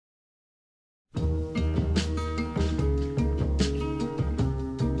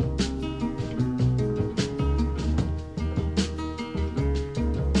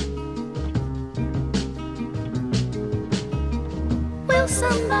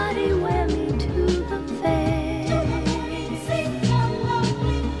somebody wear me to the fair?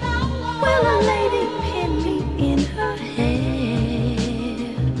 Will a lady pin me in her hair?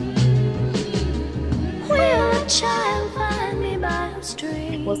 Will a child find me by a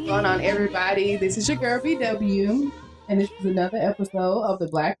string? What's going on, everybody? This is your girl BW, and this is another episode of the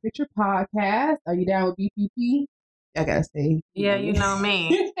Black Picture Podcast. Are you down with BPP? I gotta say, Yeah, you know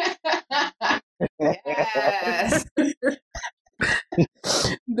me. Yes.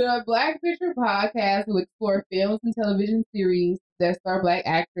 The Black Picture Podcast will explore films and television series that star Black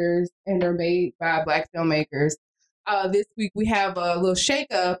actors and are made by Black filmmakers. This week we have a little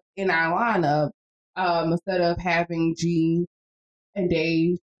shakeup in our lineup. Instead of having G and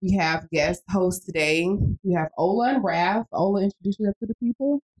Dave, we have guest hosts today. We have Ola and Raph. Ola, introduce yourself to the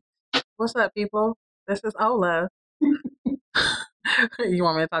people. What's up, people? This is Ola. You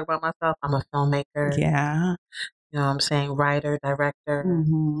want me to talk about myself? I'm a filmmaker. Yeah. You know what I'm saying? Writer, director,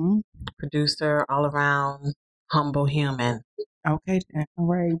 producer, all around humble human. Okay. All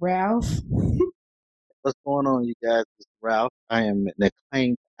right, Ralph. What's going on, you guys? This is Ralph. I am an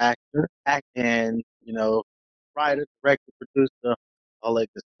acclaimed actor, and writer, director, producer, all that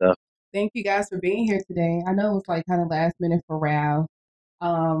good stuff. Thank you guys for being here today. I know it was like kind of last minute for Ralph.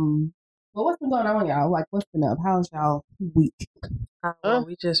 But what's been going on, y'all? Like, what's been up? How's y'all week? Well,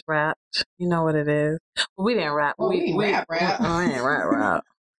 we just rapped. You know what it is. Well, we didn't rap. Well, we didn't rap. We ain't rap.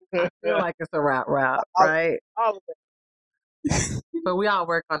 I feel like it's a rap, right? All of it. But we all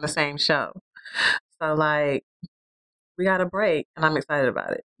work on the same show. So, like, we got a break, and I'm excited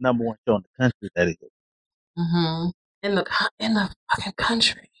about it. Number one show in the country, that is. Mm-hmm. In the fucking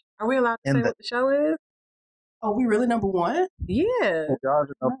country. Are we allowed to say what the show is? Oh, we really number one? Yeah. Y'all are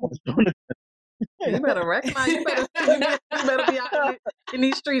number one show in the country. You better recognize. You better be out in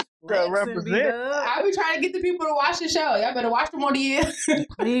these streets. Represent. I be trying to get the people to watch the show. Y'all better watch the Wonder Years.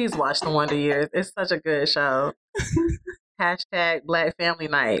 Please watch the Wonder Years. It's such a good show. Hashtag Black Family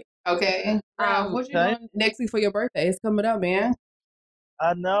Night. Okay. What you doing next week for your birthday? It's coming up, man.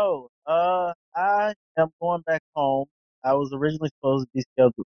 I know. I am going back home. I was originally supposed to be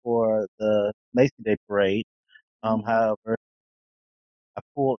scheduled for the Macy Day Parade. However, I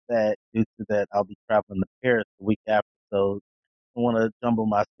pulled that due to that I'll be traveling to Paris the week after, so I want to jumble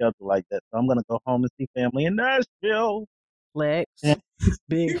my schedule like that. So I'm going to go home and see family in Nashville. Flex.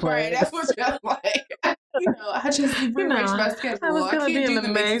 Big flex. Right, that's what you're like. I just rearranged my schedule. I was going to be in the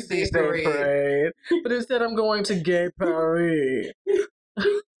Macy's Day Parade. But instead I'm going to Gay Paris.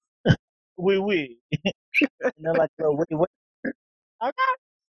 Oui. And they're like, wait.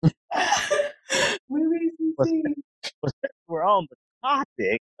 Okay. We're on the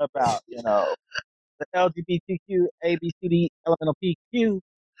topic about, the LGBTQ, ABCD, LMNOPQ,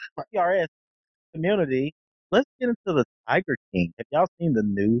 PRS community. Let's get into the Tiger King. Have y'all seen the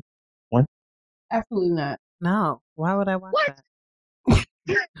new one? Absolutely not. No. Why would I watch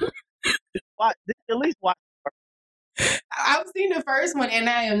that? At least watch. I've seen the first one, and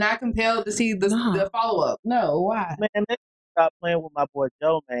I am not compelled to see the follow-up. No, why? Man, they stop playing with my boy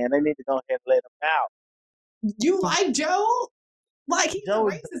Joe, man. They need to go ahead and let him out. You like Joe? Like, he's a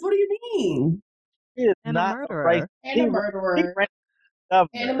racist. What do you mean? He is and not a murderer. And a murderer.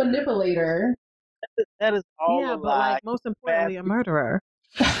 And a manipulator. That is all yeah, a but lie. like, most importantly, a murderer.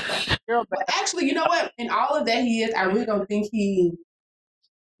 But actually, you know what? In all of that he is, I really don't think he...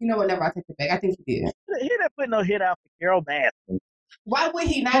 You know what? Never, I take it back. I think he did. He didn't put no hit out for Carol Baskin. Why would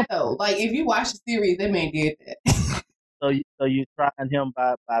he not, though? Like, if you watch the series, that man did that. So you trying him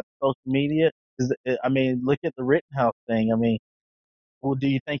by social media? I mean, look at the Rittenhouse thing. I mean, well, do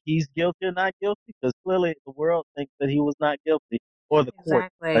you think he's guilty or not guilty? Because clearly the world thinks that he was not guilty, or the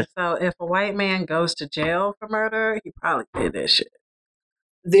court. Exactly. So if a white man goes to jail for murder, he probably did that shit.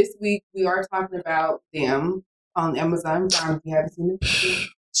 This week, we are talking about Them on Amazon Prime. If you haven't seen it,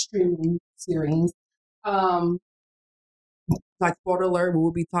 streaming series. Like, spoiler alert,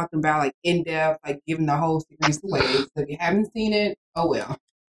 we'll be talking about like in depth, like giving the whole series away. So if you haven't seen it, oh well.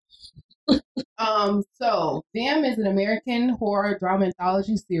 So Them is an American horror drama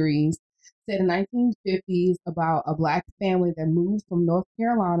anthology series set in 1950s about a Black family that moves from North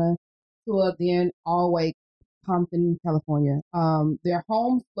Carolina to a then all-white Compton, California. Their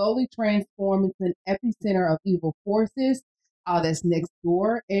home slowly transforms into an epicenter of evil forces that's next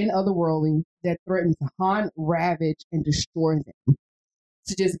door and otherworldly that threaten to haunt, ravage, and destroy them.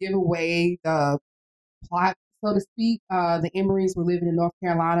 To just give away the plot, so to speak, the Emerys were living in North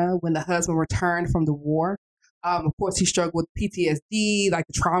Carolina when the husband returned from the war. Of course, he struggled with PTSD, like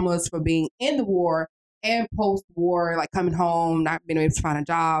the traumas from being in the war and post-war, like coming home, not being able to find a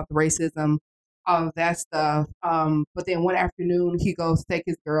job, the racism. all of that stuff. But then one afternoon, he goes to take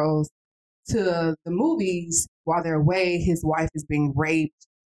his girls to the movies. While they're away, his wife is being raped.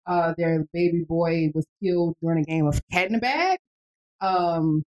 Their baby boy was killed during a game of cat in the bag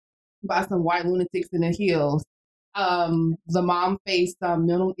by some white lunatics in the hills. The mom faced some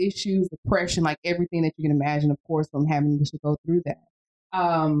mental issues, depression, like everything that you can imagine, of course, from having to go through that.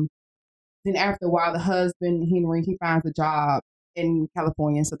 Then after a while, the husband, Henry, he finds a job in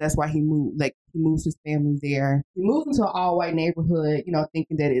California, so that's why he moved. Like he moves his family there. He moves into an all-white neighborhood,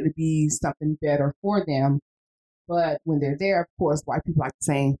 thinking that it'd be something better for them. But when they're there, of course, white people like the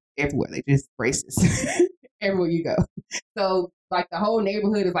same everywhere. They just racist everywhere you go. So like the whole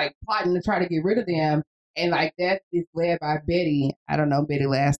neighborhood is like plotting to try to get rid of them, and like that is led by Betty. I don't know Betty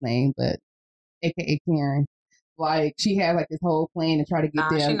last name, but AKA Karen. Like she had like this whole plan to try to get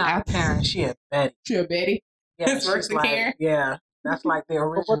them. She's not out. Karen. She a Betty. She a Betty. Yeah, she's like Karen. Yeah, that's like the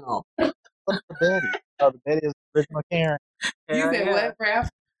original. What's the Betty? Oh, the Betty is the original Karen. You said what, Ralph?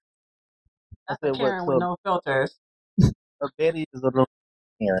 That's the Karen with no filters. Betty is a little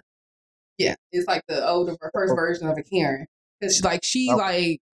Karen. Yeah, it's like the older first version of a Karen. Cause she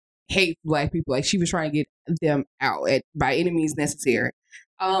hates black people. Like she was trying to get them out by any means necessary.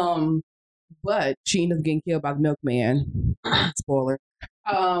 But she ended up getting killed by the milkman. Spoiler.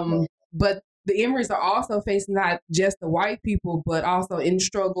 But the Emerys are also facing not just the white people, but also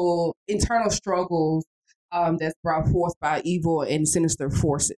internal struggles that's brought forth by evil and sinister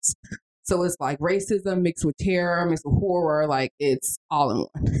forces. So it's like racism mixed with terror, mixed with horror, like it's all in one.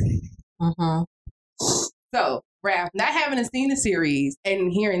 Mm-hmm. So, Raph, not having seen the series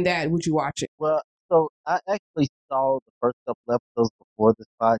and hearing that, would you watch it? Well, so I actually saw the first couple episodes before this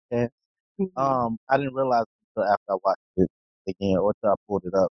podcast. Mm-hmm. I didn't realize until after I watched it again or until I pulled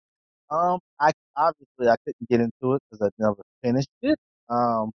it up. I couldn't get into it because I never finished it.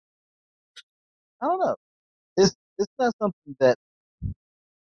 I don't know. It's not something that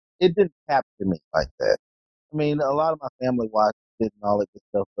it didn't capture me like that. I mean, a lot of my family watched it and all that good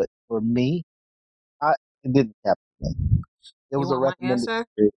stuff, but for me, it didn't capture me. It was a recommended.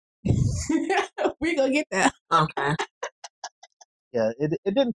 We gonna get that. Okay. Yeah, it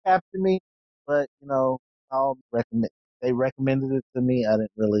didn't capture me, but I'll recommend. They recommended it to me. I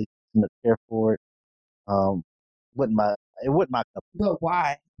didn't really care for it. It wasn't my cup. But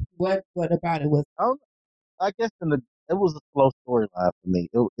why? What about it was? I guess it was a slow storyline for me.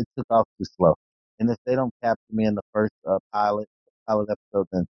 It took off too slow, and if they don't capture me in the first pilot episode,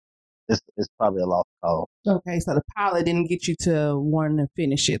 then it's probably a lost cause. Okay, so the pilot didn't get you to want to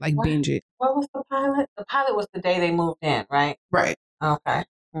finish it, like binge it. What was the pilot? The pilot was the day they moved in, right? Right. Okay.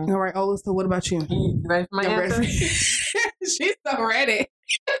 All right, Ola, so what about you? You ready for my answer? She's so ready.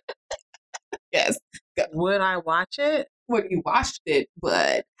 Yes. Go. Would I watch it? Well, you watched it,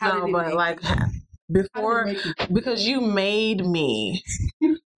 but how did it make you? Before, because you made me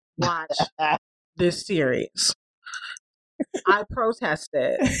watch this series. I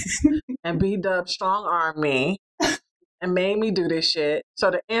protested and B-Dub strong-armed me and made me do this shit.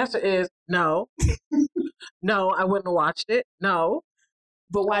 So the answer is no. No, I wouldn't have watched it. No.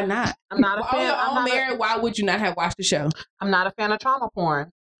 But why not? I'm not a fan. Why would you not have watched the show? I'm not a fan of trauma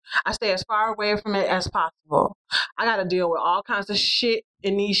porn. I stay as far away from it as possible. I got to deal with all kinds of shit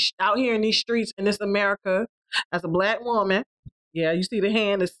out here in these streets in this America as a black woman. Yeah, you see the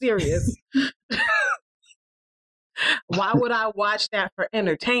hand is serious. Why would I watch that for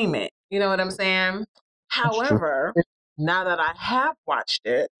entertainment? You know what I'm saying? However, now that I have watched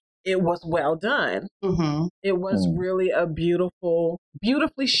it, it was well done. Mm-hmm. It was really a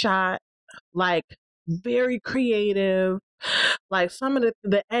beautifully shot, like very creative. Like some of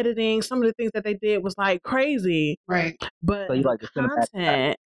the editing, some of the things that they did was like crazy. Right. But so you like the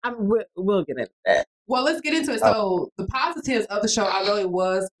content, we'll get into that. Well, let's get into it. So the positives of the show, although it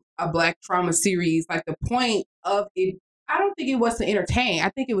was a black trauma series, like the point of it, I don't think it was to entertain. I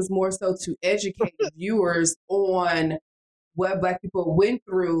think it was more so to educate viewers on what black people went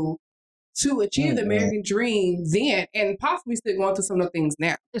through to achieve the American dream then, and possibly still going through some of the things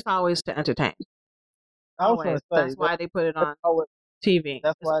now. It's always to entertain. Always. That's why they put it on TV.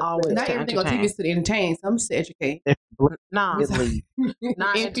 That's why always not everything on TV is to entertain. Some is to educate. Nah,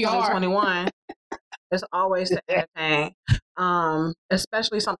 not in 2021. It's always to entertain.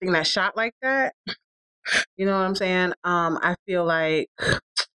 Especially something that's shot like that. You know what I'm saying? I feel like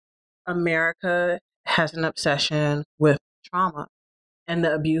America has an obsession with trauma and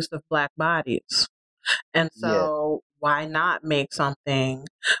the abuse of black bodies. And so why not make something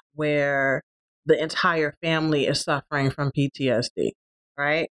where the entire family is suffering from PTSD,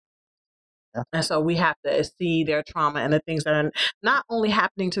 right? Yeah. And so we have to see their trauma and the things that are not only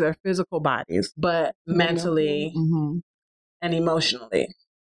happening to their physical bodies, but mentally and emotionally,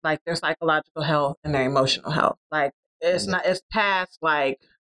 like their psychological health and their emotional health. Like it's past like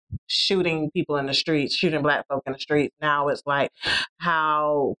shooting people in the streets, shooting Black folk in the streets. Now it's like,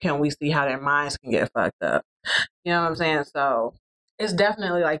 how can we see how their minds can get fucked up? You know what I'm saying? So it's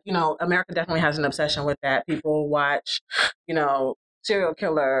definitely like, America definitely has an obsession with that. People watch, serial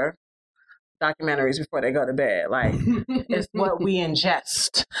killer documentaries before they go to bed. Like, it's what we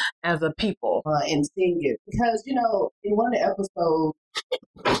ingest as a people. And seeing it. Because, in one of the episodes,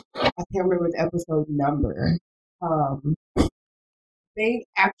 I can't remember the episode number, they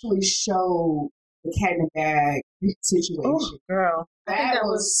actually showed the cat in the bag situation. Oh, girl. I think that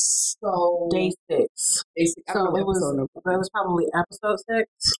was so day 6. So it was probably episode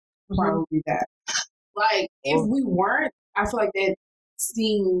 6. Probably that. Like, if we weren't, I feel like that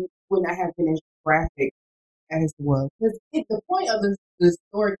scene would not have been as graphic as it was. Because the point of the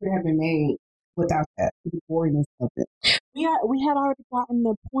story could have been made without that, the boringness of it. We had already gotten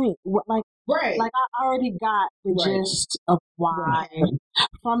the point. Like, right. Like, I already got the gist of why.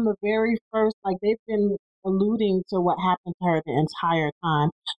 From the very first, like, they've been alluding to what happened to her the entire time.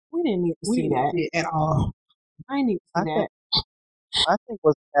 We didn't need to see that. See it at all. I didn't need to see that. I think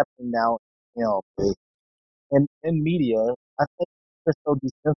what's happening now, is in media, I think we're so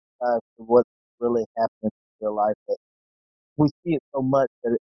desensitized to what's really happening in real life that we see it so much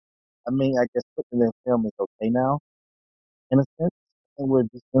that I guess putting it in film is okay now, in a sense, and we're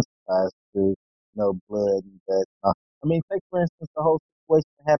desensitized to, blood and that. Take for instance the whole situation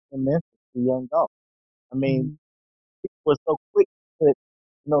that happened in Memphis, the young dog. People were so quick to put,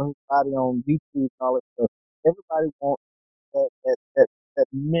 his body on YouTube and all that stuff. Everybody wants that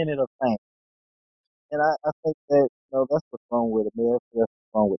minute of fame. And I think that, that's what's wrong with America, that's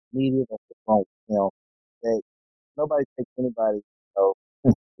what's wrong with media, that's what's wrong with, that nobody takes anybody,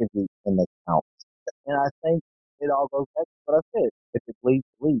 sensitivity in account. And I think it all goes back to what I said. If it bleeds,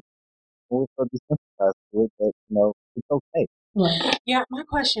 it leads. And we're so desensitized to it that, it's okay. Right. Yeah, my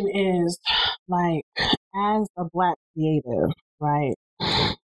question is, like, as a Black creative, right,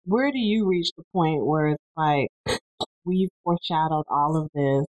 where do you reach the point where it's like, we've foreshadowed all of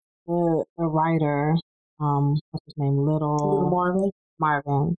this? The writer, what's his name, Little Marvin,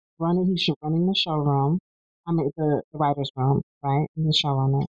 he's running the showroom. The writer's room, right, in the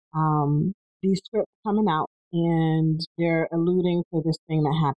showrunner. These scripts coming out, and they're alluding to this thing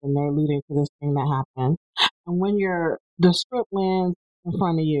that happened. They're alluding to this thing that happened. And when the script lands in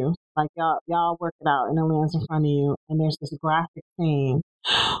front of you, like y'all work it out, and it lands in front of you, and there's this graphic scene.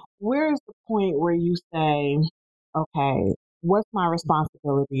 Where is the point where you say, okay, what's my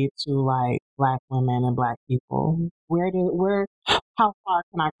responsibility to like Black women and Black people? How far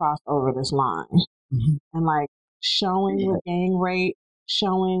can I cross over this line? And like showing a gang rape,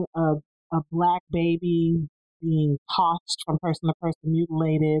 showing a Black baby being tossed from person to person,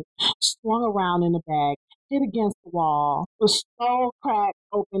 mutilated, swung around in a bag, hit against the wall, the skull cracked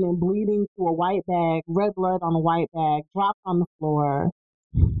open and bleeding through a white bag, red blood on a white bag, dropped on the floor.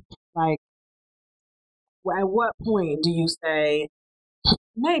 Like, at what point do you say,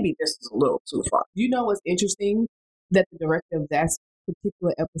 maybe this is a little too far? You know what's interesting? That the director of that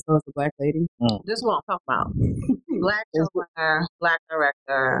particular episode is a Black lady. This is what I'm talking about. Black showrunner, Black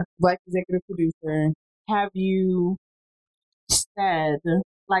director, Black executive producer. Have you said,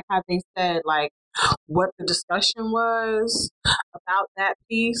 like, have they said, like, what the discussion was about that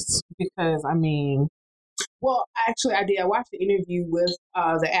piece? Because, well, actually, I did. I watched the interview with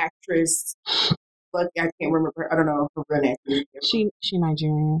the actress. But I can't remember her. I don't know her real name. She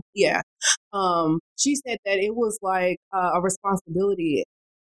Nigerian. Yeah. She said that it was like a responsibility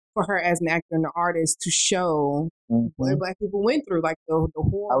for her as an actor and an artist to show what Black people went through, like the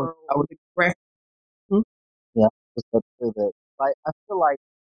horror. Yeah, just to say that. Like, I feel like,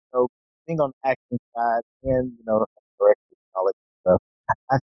 being on the acting side and, directing and all that stuff,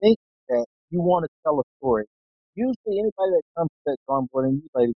 I think that you want to tell a story. Usually anybody that comes to that drawing board, and you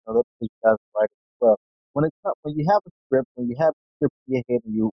ladies know that because you guys are writers as well, when you have a script, when you have a script in your head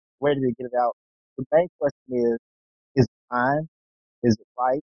and you're ready to get it out, the main question is it time? Is it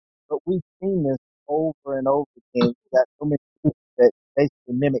right? But we've seen this over and over again. We got so many people that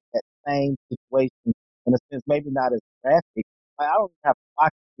basically mimic that same situation in a sense, maybe not as graphic. Like, I don't have to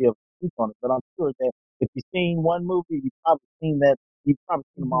watch it to be able to speak on it, but I'm sure that if you've seen one movie, you've probably seen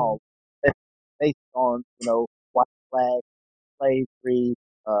them all. That's based on, white flag, slavery,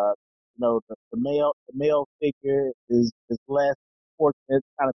 the male figure is less fortunate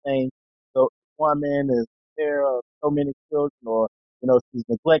kind of thing. So the woman is there of so many children, or she's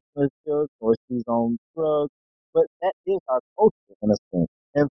neglecting her children or she's on drugs. But that is our culture in a sense.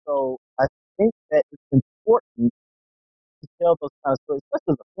 And so I think that it's important to tell those kind of stories,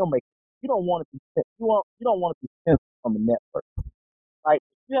 especially as a filmmaker. You don't want to be censored from a network. Like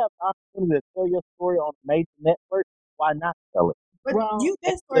if you have the opportunity to tell your story on a major network, why not tell it? But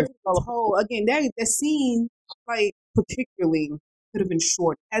that story could have been told again. That scene, like particularly, could have been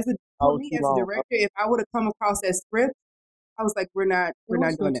short. For me as a director, if I would have come across that script, I was like, we're not doing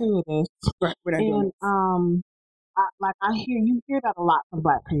that. Right, we're not doing it. You hear that a lot from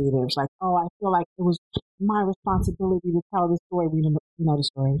Black creatives. Like, oh, I feel like it was my responsibility to tell the story. We know the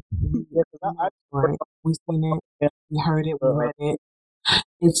story. We've seen it. We heard it. We read it.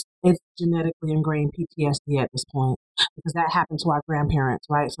 It's genetically ingrained PTSD at this point because that happened to our grandparents,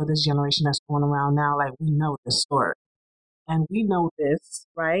 right? So this generation that's going around now, like we know this story and we know this,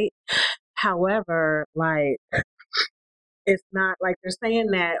 right? However, like it's not like they're saying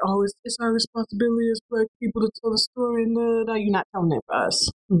that, oh, it's our responsibility as Black people to tell the story. No, you're not telling it for us.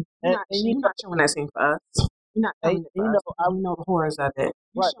 You're not showing that scene for us. You're not telling it for us. We know the horrors of it.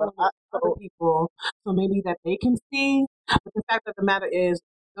 You're showing it to other people so maybe that they can see. But the fact of the matter is,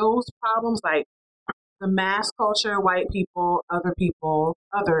 those problems, like the mass culture, white people, other people,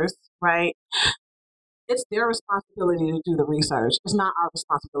 others, right? It's their responsibility to do the research. It's not our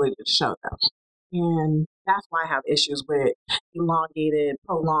responsibility to show them. And that's why I have issues with elongated,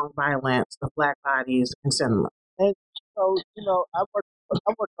 prolonged violence of Black bodies in cinema. And so, I worked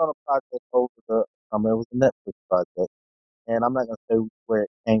on a project over the summer. It was a Netflix project, and I'm not gonna say where it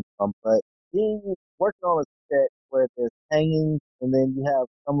came from, but working on a set where there's hanging, and then you have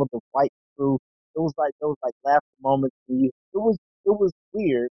some of the white crew. It was like laughter moments. It was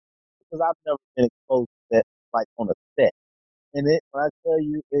weird because I've never been exposed to that like on a set. And when I tell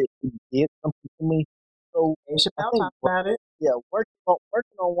you, it did something to me. So I think, about it. Yeah, working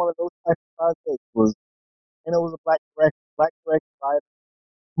on one of those type of projects and it was a black director writer,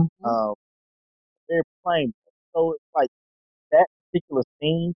 very plain. So it's like that particular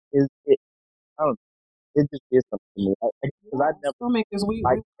scene I don't know, it just did something to me. Because I never filmmakers, we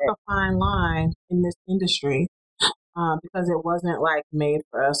walk a fine line in this industry. Because it wasn't like made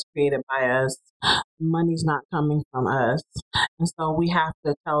for us, created by us. Money's not coming from us. And so we have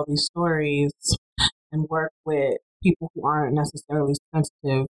to tell these stories and work with people who aren't necessarily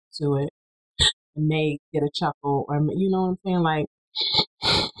sensitive to it and may get a chuckle or, you know what I'm saying? Like, so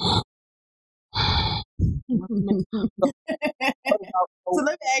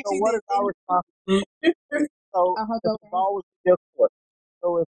let me ask you what is our responsibility? So if the ball was in your court, if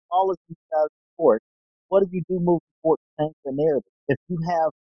the ball is in your guys' court, what do you do moving forward to change the narrative? If you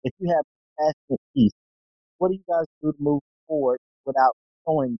have passionate piece, what do you guys do to move forward without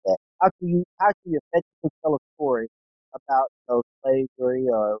showing that? How can you effectively tell a story about slavery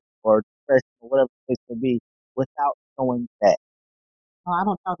or depression or whatever the case may be without showing that? Oh, I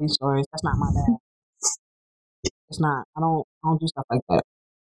don't tell these stories. That's not my bag. It's not. I don't do stuff like that.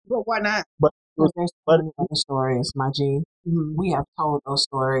 But why not? Because there's so many other stories, my G. Mm-hmm. We have told those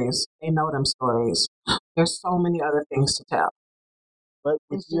stories. They know them stories. There's so many other things to tell. But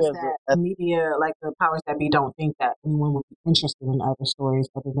it's just that the media, like the powers that be, don't think that anyone would be interested in other stories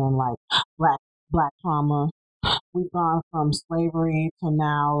other than like black trauma. We've gone from slavery to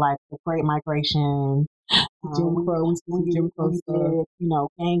now like the Great Migration. Jim Crow, we did,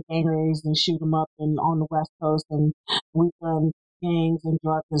 gangbangers and shoot them up and on the West Coast, and we've done gangs and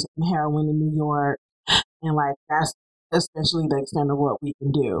drugs and heroin in New York, and like that's essentially the extent of what we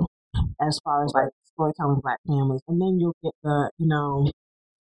can do as far as like storytelling Black families. And then you'll get the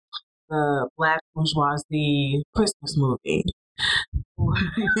Black bourgeoisie Christmas movie.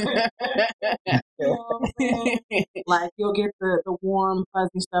 Like you'll get the warm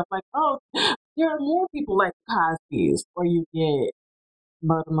fuzzy stuff like, oh, there are more people like Cosby's, or you get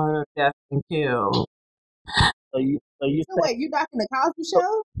murder, death, and kill. So wait, you knocking the Cosby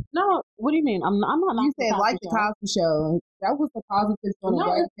Show? No, what do you mean? I'm not. You said like the Cosby Show. That was the positive.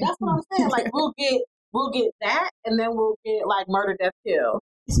 No, that's what I'm saying. Like we'll get that, and then we'll get like murder, death, kill.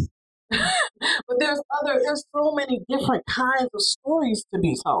 But there's so many different kinds of stories to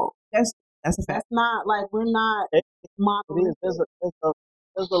be told. That's a fact. That's not like we're not modeling. There's a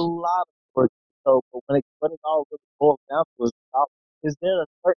lot of stories. So, but when it all really boils down to is there a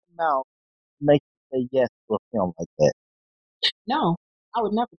certain amount to make you say yes to a film like that? No, I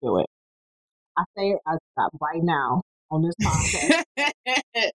would never do it. I say it. I stop right now on this podcast.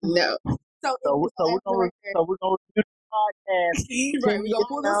 No. So we're gonna review the podcast. Right, we're gonna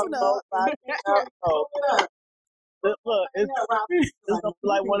pull this one up. Look, it's gonna be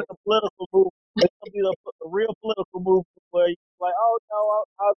like one of the political moves. It's gonna be the real political move where you're like, oh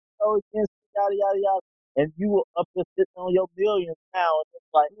go against yada yada yada, and you were up there sitting on your millions now, and it's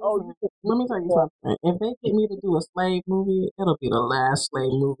like, Listen, let me tell you something. If they get me to do a slave movie, it'll be the last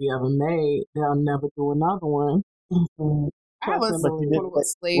slave movie ever made. They'll never do another one. I have a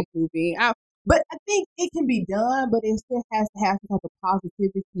slave movie. But I think it can be done, but it still has to have some type of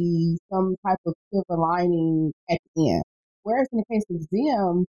positivity, some type of silver lining at the end. Whereas in the case of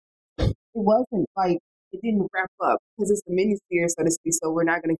Zim, it wasn't like it didn't wrap up because it's a mini series, so to speak. So we're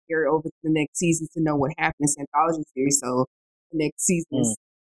not going to carry over to the next season to know what happened. It's an anthology series, so the next season is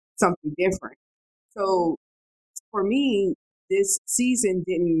something different. So for me, this season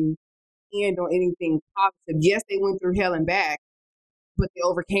didn't end on anything positive. Yes, they went through hell and back, but they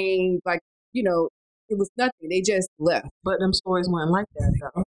overcame, like, you know, it was nothing. They just left. But them stories weren't like that,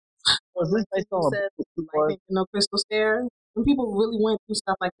 though. Was this based on like no crystal stare? When people really went through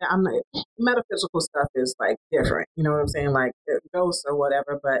stuff like that, I'm not, metaphysical stuff is like different. You know what I'm saying? Like ghosts or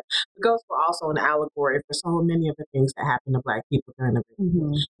whatever. But the ghosts were also an allegory for so many of the things that happened to Black people during the,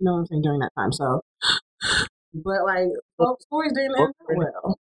 you know what I'm saying, during that time. So, but like, both stories didn't end that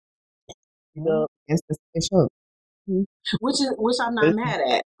well. It's the show. Which I'm not mad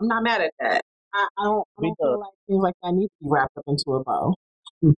at. I'm not mad at that. I don't feel like things like that need to be wrapped up into a bow.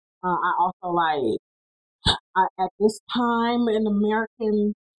 I also like at this time in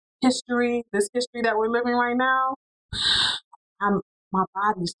American history, this history that we're living right now, my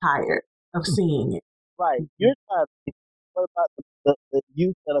body's tired of seeing it. Right, you're tired. What about the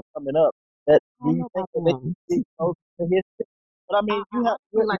youth that are coming up? That do you think that they can expose to history? But I mean, I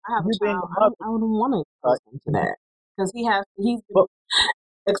feel like I have a child. I wouldn't want to expose him to that because he's been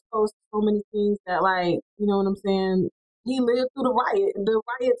exposed to so many things that, like, you know what I'm saying. He lived through the riots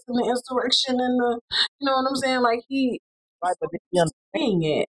and the insurrection and the, you know what I'm saying. Like he's seeing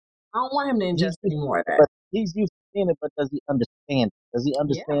it. I don't want him to ingest any more of that. But he's used to seeing it, but does he understand it? Does he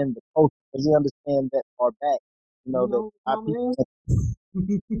understand the culture? Does he understand that far back? You know, that our people.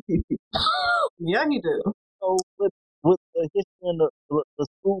 Yeah, he do. So with the history and the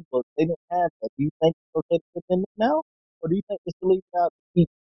school book, they didn't have that. Do you think it's okay to put them in now? Or do you think they should leave it out to keep,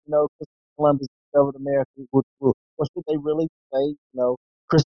 you know, Christopher Columbus discovered America with rule? Or should they really say, you know,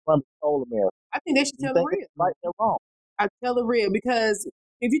 Christopher Columbus stole America? I think they should tell the real. Right or wrong? I tell the real because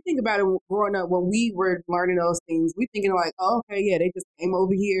if you think about it, growing up, when we were learning those things, we thinking like, oh, okay, yeah, they just came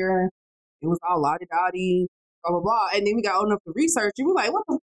over here. It was all la-di-da-di, blah, blah, blah. And then we got old enough to research, and we're like, what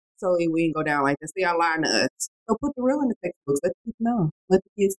the? So we didn't go down like this. They are lying to us. So put the real in the textbooks. Let the people know. Let the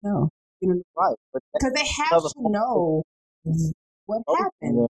kids know. You know, right. Because they have to know what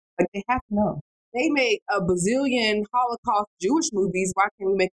happened. Like, they have to know. They made a bazillion Holocaust Jewish movies. Why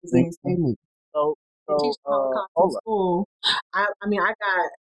can't we make a bazillion slave movies? So teach Holocaust in school. I mean, I got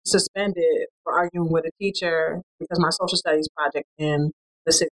suspended for arguing with a teacher because my social studies project in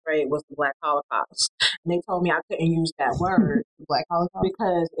the 6th grade was the Black Holocaust. And they told me I couldn't use that word, Black Holocaust,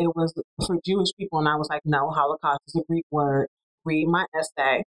 because it was for Jewish people. And I was like, no, Holocaust is a Greek word. Read my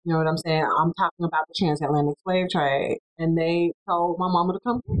essay. You know what I'm saying? I'm talking about the transatlantic slave trade. And they told my mama to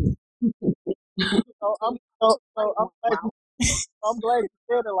come get me. I'm glad you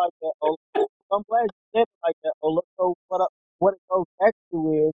said it like that, Ola. I'm glad you said it like that, Ola. So what it goes back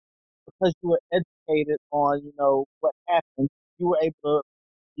to is, because you were educated on, you know, what happened, you were able to,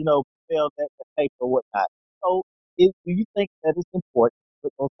 you know, fulfill that paper or whatnot. So do you think that it's important to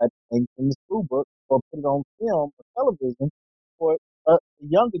put those types of things in the school book or put it on film or television for the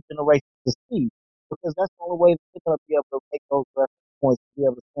younger generation to see? Because that's the only way that they're going to be able to make those reference points to be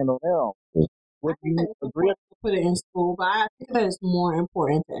able to stand on their own. Would you agree? To put it in school, but I think that it's more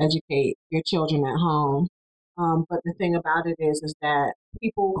important to educate your children at home. But the thing about it is that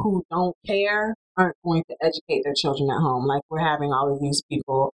people who don't care aren't going to educate their children at home. Like, we're having all of these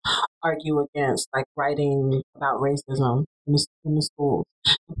people argue against, like, writing about racism in the schools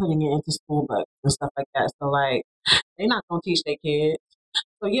and putting it into school books and stuff like that. So, like, they're not going to teach their kids.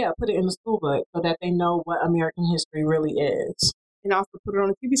 So, yeah, put it in the school book so that they know what American history really is. And also put it on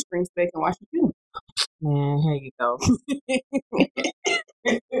the TV screen so they can watch it too. Man, here you go.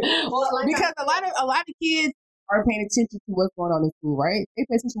 Well, because a lot of kids are paying attention to what's going on in school, right? They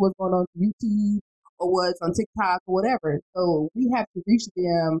pay attention to what's going on YouTube or what's on TikTok or whatever. So we have to reach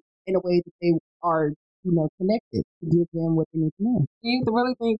them in a way that they are, you know, connected to give them what they need to know. Do you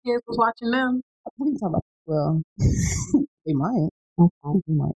really think kids was watching them? What are you talking about? Well, they might. Okay,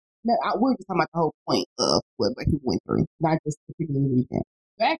 they might. No, we're just talking about the whole point of what Black people went through, not just particularly them.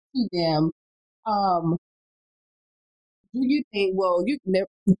 Back to them. Do you think? Well, neither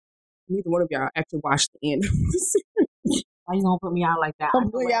one of y'all actually watched the end of the series. Why you gonna put me out like that? I'm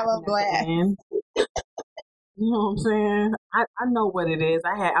putting y'all on blast. You know what I'm saying? I know what it is.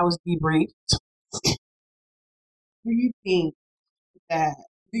 I was debriefed. Do you think that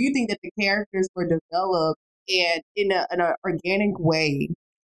the characters were developed and in an organic way,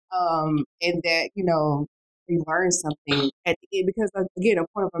 and that they learned something at the end? Because again, a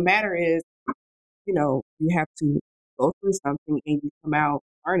point of a matter is, you have to go through something and you come out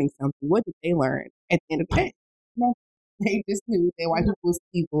learning something. What did they learn at the end of the day? No, they just knew that white people was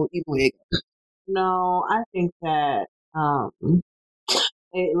evil, either way. No, I think that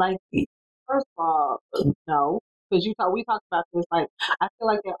first of all, no, because we talked about this. Like, I feel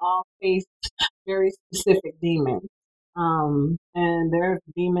like they all face very specific demons. And there are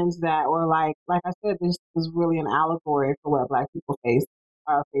demons that were like I said, this is really an allegory for what Black people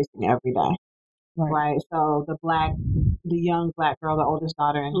are facing every day. Right. So the young Black girl, the oldest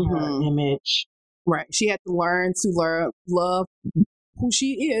daughter in her image. Right. She had to learn love who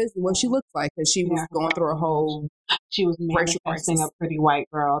she is and what she looks like, because she was going through a whole. She was manifesting a pretty white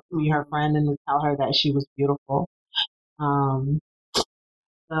girl to be her friend and to tell her that she was beautiful. The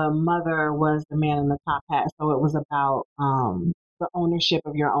mother was the man in the top hat, so it was about the ownership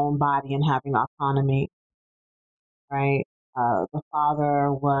of your own body and having autonomy, right? The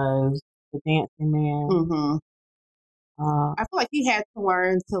father was the dancing man. Mm-hmm. I feel like he had to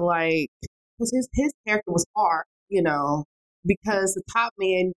learn to because his character was hard, because the top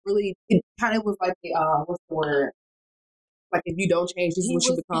man really, it kind of was like what's the word? Like, if you don't change, this is what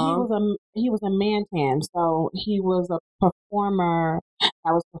you become. He was a man-tan, so he was a performer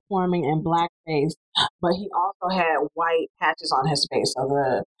that was performing in blackface, but he also had white patches on his face. So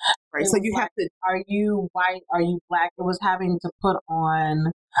so you have to. Are you white? Are you Black? It was having to put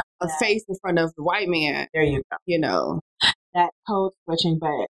on a face in front of the white man. There you go. That code switching,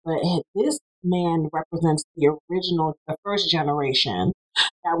 but this man represents the first generation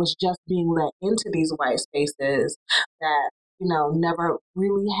that was just being let into these white spaces that never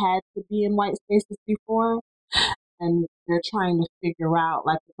really had to be in white spaces before, and they're trying to figure out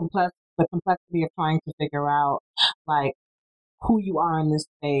the complexity of trying to figure out who you are in this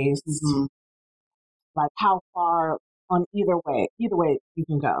space, how far on either way you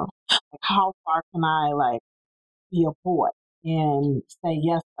can go. How far can I be a boy and say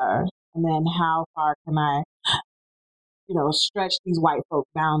yes sir, and then how far can I stretch these white folk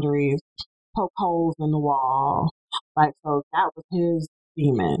boundaries, poke holes in the wall. So that was his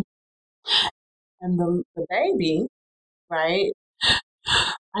demon. And the baby, right?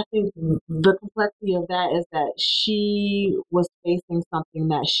 I think the complexity of that is that she was facing something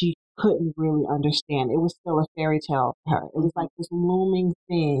that she couldn't really understand. It was still a fairy tale for her. It was like this looming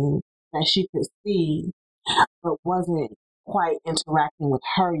thing that she could see, but wasn't quite interacting with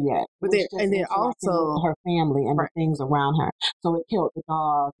her yet. But then also with her family and the things around her. So it killed the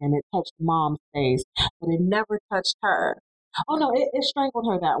dog and it touched mom's face, but it never touched her. Oh no, it strangled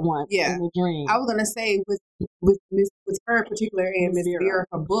her that once in the dream. I was gonna say with her in particular in Miss Vera,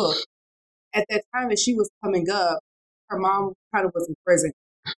 her book, at that time that she was coming up, her mom kind of was in prison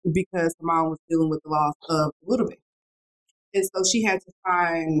because her mom was dealing with the loss of a little bit. And so she had to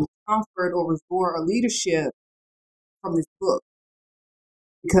find comfort or restore or leadership from this book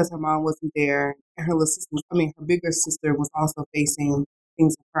because her mom wasn't there, and her little sister, her bigger sister was also facing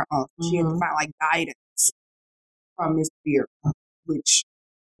things of her own. She had to find guidance from Miss Vera, which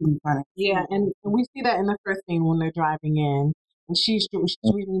we find out. Yeah, and we see that in the first scene when they're driving in. And she's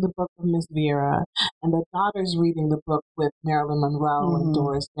reading the book of Miss Vera, and the daughter's reading the book with Marilyn Monroe and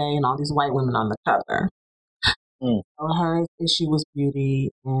Doris Day and all these white women on the cover. So her issue was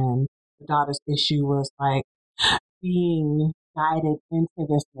beauty, and the daughter's issue was being guided into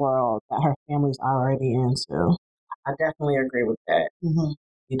this world that her family's already into. I definitely agree with that. You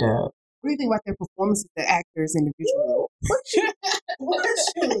do. What do you think about their performances, the actors individually? What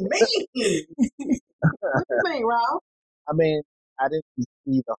you mean? What you mean, Ralph? I didn't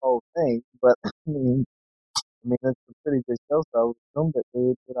see the whole thing, but it's a pretty good show, so I would assume that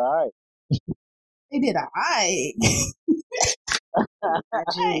they did all right. They did all right. This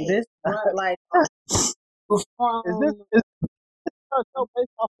is this a show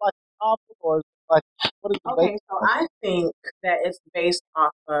based off a novel, or what is it? Okay, so I think that it's based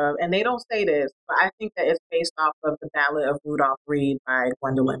off of, and they don't say this, but I think that it's based off of the Ballad of Rudolph Reed by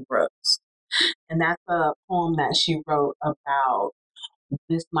Gwendolyn Brooks, and that's a poem that she wrote about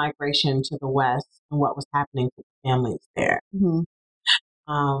this migration to the West and what was happening to the families there.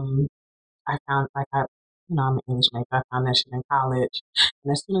 I found I'm an English major. I found that shit in college,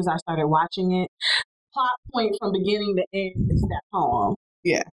 and as soon as I started watching it, plot point from beginning to end is that poem.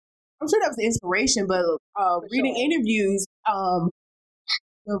 Yeah, I'm sure that was the inspiration, but reading interviews,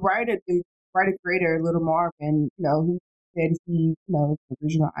 the writer, writer creator Little Marvin, he said the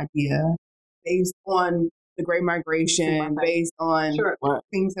original idea based on the Great Migration, based on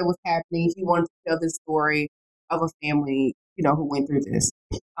things that was happening. He wanted to tell this story of a family, who went through this.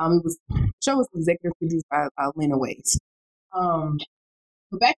 The show was executive produced by Lena Waithe.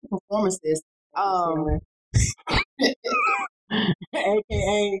 But back to performances,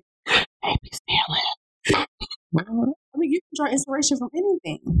 AKA Amy Stanley. I mean, you can draw inspiration from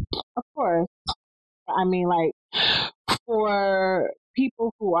anything. Of course. I mean, like, for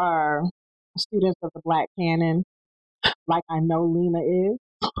people who are students of the Black canon, like I know Lena is,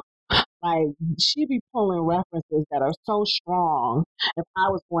 like, she be pulling references that are so strong. If I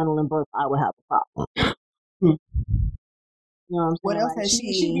was Gwendolyn Brooks, I would have a problem. You know what I'm saying? What else like, has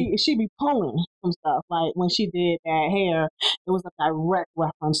she be pulling some stuff. Like when she did that hair, it was a direct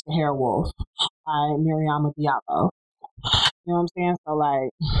reference to Hair Wolf by Mariama Diallo. You know what I'm saying? So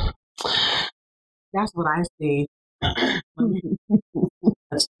like, that's what I see.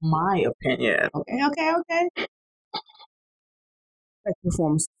 That's my opinion. Okay. Like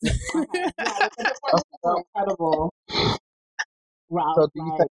performance. Yeah, the performance was incredible. Wow. So do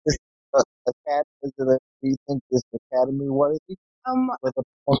you think this do you think this Academy worthy? Was the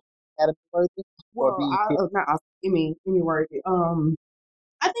Academy worthy? Well, not Emmy worthy.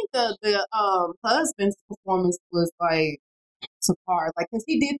 I think the husband's performance was like subpar. Like, cause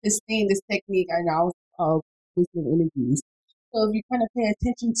he did this technique. I know listening to interviews. So if you kind of pay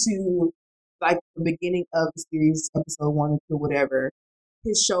attention to like the beginning of the series, episode 1 and 2, whatever,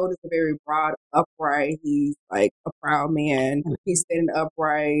 his shoulders are very broad, upright. He's like a proud man. He's standing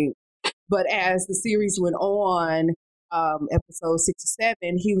upright. But as the series went on, episode 6 or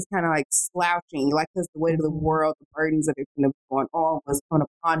 7, he was kind of like slouching, like because the weight of the world, the burdens of everything that was going on was coming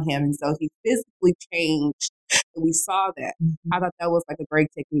upon him, and so he physically changed. And we saw that. I thought that was like a great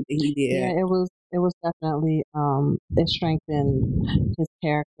technique that he did. Yeah, it was definitely it strengthened his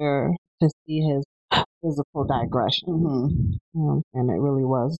character to see his physical digression, and it really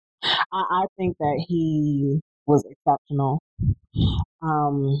was. I think that he was exceptional.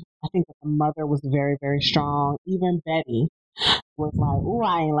 I think that the mother was very, very strong. Even Betty was like, "Ooh,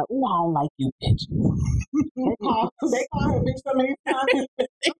 I don't like you, bitch." they call her bitch so many times.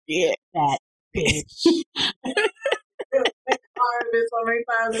 Yeah, that bitch. They call her bitch so many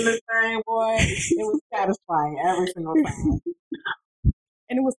times in this thing, boy. It was satisfying every single time.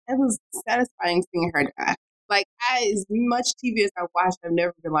 And it was satisfying seeing her die. Like, as much TV as I watched, I've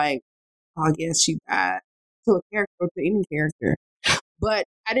never been like, oh, I guess she died to a character or to any character. But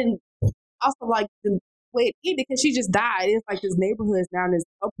I didn't also like the way it ended because she just died. It's like this neighborhood is now in this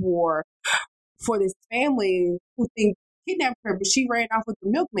uproar for this family who think kidnapped her, but she ran off with the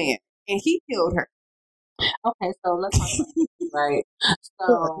milkman and he killed her. Okay, so let's talk about this, right?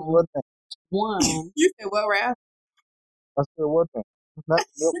 So, one. You said what, Ralph? I said what thing? Not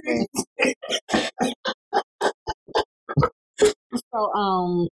milkman.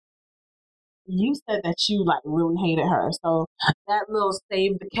 So, you said that you like really hated her. So that little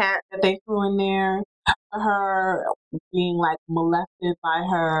save the cat that they threw in there, her being like molested by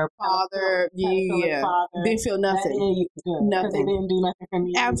her father, didn't feel nothing. Nothing. They didn't do nothing for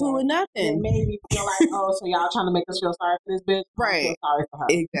me. Absolutely nothing. It made me feel like, oh, so y'all trying to make us feel sorry for this bitch? Right. I feel sorry for her.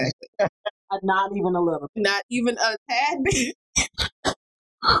 Exactly. Not even a little. Not even a tad bit.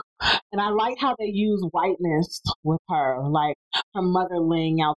 And I like how they use whiteness with her, like her mother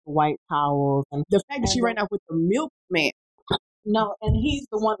laying out the white towels, and the fact that she ran out with the milkman. No, and he's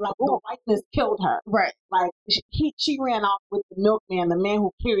the one, like, the whiteness killed her. Right. Like, she ran off with the milkman, the man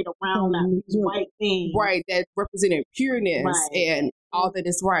who carried around these white things. Right, that represented pureness and all that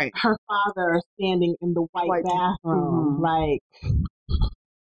is right. Her father standing in the white bathroom, like,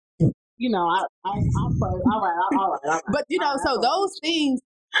 you know, all right. But, you know, so those things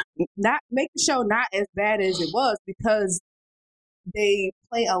not make the show not as bad as it was because they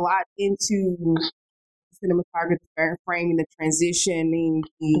play a lot into cinematography, framing, the transitioning,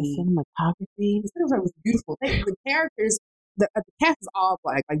 the cinematography. The cinematography was beautiful. The characters, the cast is all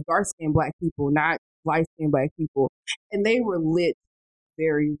black, like dark skinned black people, not light skinned black people, and they were lit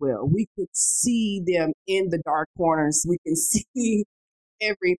very well. We could see them in the dark corners. We can see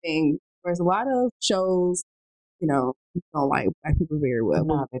everything. Whereas a lot of shows, you know, don't like black people very well.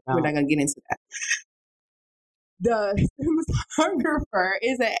 No, we're not gonna get into that. The cinematographer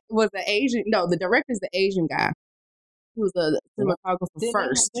the director is the Asian guy. He was a cinematographer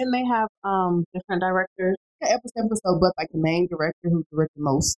first. Didn't they have different directors? Yeah, episode, but like the main director who directed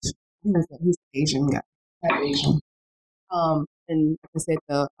most, he's the Asian guy. Not Asian. And like I said,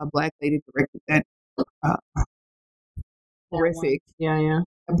 a black lady directed that horrific. Yeah.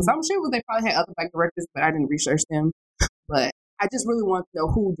 episodes. I'm sure they probably had other like directors, but I didn't research them. But I just really want to know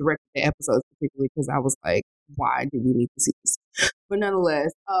who directed the episodes, particularly because I was like, why do we need to see this? But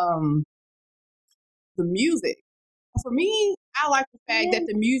nonetheless, the music. For me, I like the fact that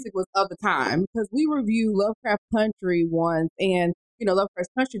the music was of the time because we review Lovecraft Country once, and Lovecraft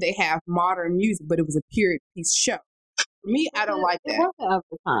Country, they have modern music, but it was a period piece show. For me, I don't like that. It wasn't of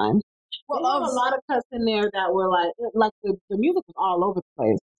the time. Well, there were a lot of cuts in there that were like the music was all over the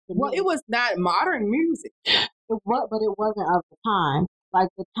place. It was not modern music. But it wasn't of the time. Like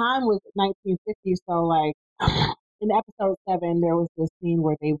the time was 1950, so like in episode 7, there was this scene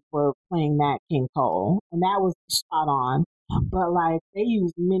where they were playing Nat King Cole, and that was spot on. But like they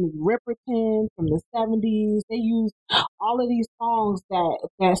used Minnie Riperton from the 70s. They used all of these songs that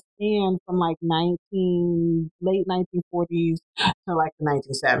span from like late 1940s to like the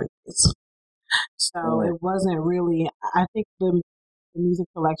 1970s. So it wasn't really. I think the music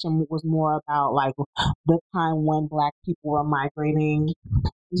selection was more about like the time when Black people were migrating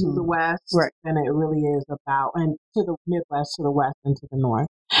to the West than it really is about, and to the Midwest, to the West, and to the North,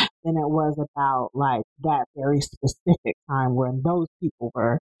 than it was about like that very specific time when those people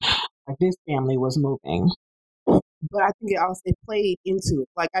were, like this family was moving. But I think it played into it.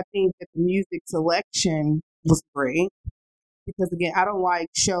 Like I think that the music selection was great. Because again, I don't like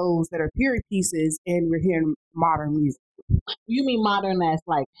shows that are period pieces and we're hearing modern music. You mean modern as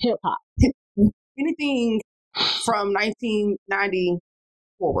like hip hop? Anything from 1990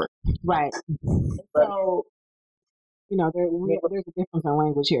 forward. Right. So, there's a difference in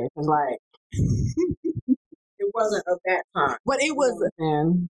language here because like it wasn't of that time, but it was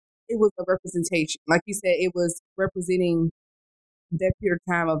a representation. Like you said, it was representing that period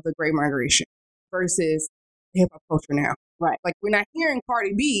of time of the Great Migration versus hip hop culture now. Right. Like we're not hearing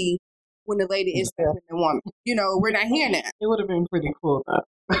Cardi B when the lady is stepping the woman. We're not hearing that. It would have been pretty cool though.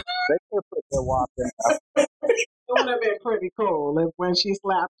 They could put their WAP in. It would have been pretty cool if when she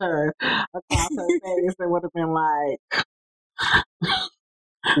slapped her across her face, it would have been like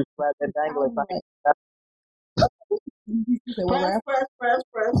she slapped that dangling thing. Press.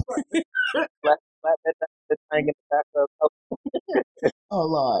 Slap that thing in the back of. Oh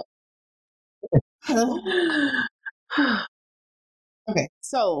Lord. Okay,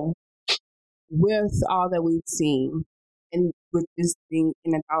 so with all that we've seen, and with this being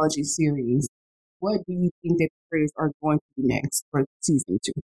an anthology series, what do you think that the creators are going to do next for season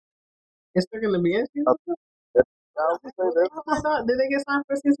 2? Is there going to be a season 2? Did they get signed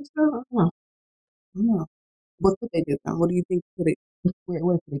for season 2? No. What could they do now? What do you think where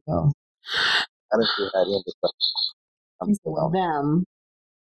could it go? I didn't see how it ended. Them.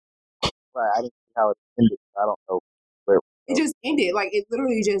 Right, I didn't see how it ended. I don't know where it just ended. Like it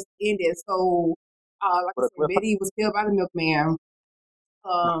literally just ended. So like I said, Betty was killed by the milkman.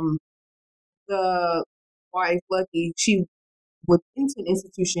 The wife, Lucky, she was into an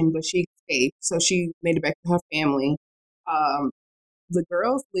institution, but she escaped. So she made it back to her family. The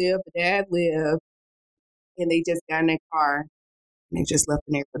girls lived, the dad lived, and they just got in their car and they just left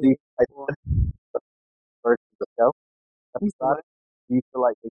in there. Versus the show episodic. Do you feel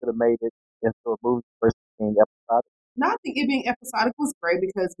like they could have made it into a movie versus being episodic? No, I think it being episodic was great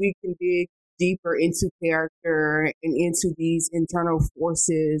because we can dig deeper into character and into these internal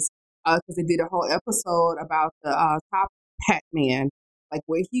forces. Because they did a whole episode about the top hat man, like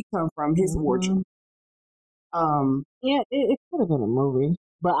where he come from, his origin. Yeah, it could have been a movie,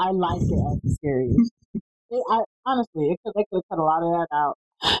 but I liked it as a series. Honestly, they could have cut a lot of that out,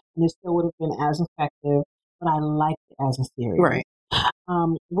 and it still would have been as effective. But I liked it as a series. Right.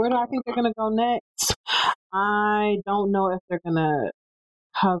 Where do I think they're gonna go next? I don't know if they're gonna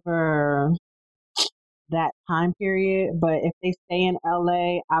cover that time period, but if they stay in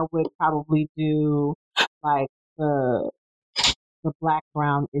LA, I would probably do like the Black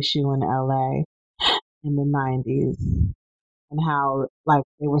Brown issue in LA in the 90s, and how like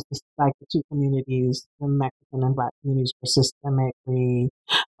there was this, like the two communities, the Mexican and Black communities, were systemically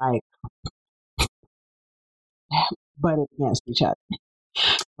like butted against each other.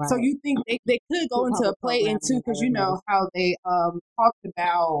 Right. So you think they could go into a play into, because you know how they talked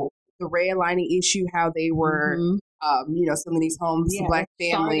about the redlining issue, how they were some of these homes to Black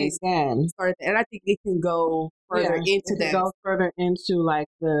families started, and I think it can go further into that. Go further into like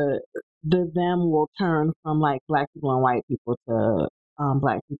the them will turn from like Black people and white people to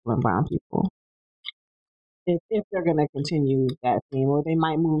Black people and brown people. If they're going to continue that theme, or they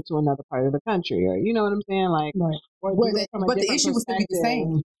might move to another part of the country, or you know what I'm saying, like, or but the issue was to be the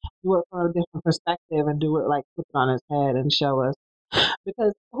same. Do it from a different perspective and do it like flip it on its head and show us.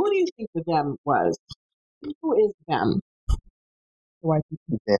 Because who do you think the them was? Who is them? The white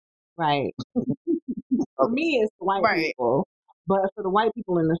people. Yeah. Right. For me, it's the white people. But for the white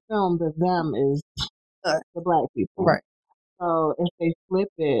people in the film, the them is the black people. Right. So if they flip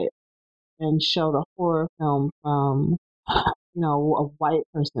it and show the horror film from, a white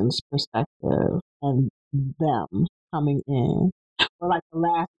person's perspective and them coming in, or like the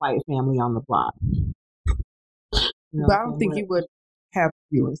last white family on the block. But I don't think you would have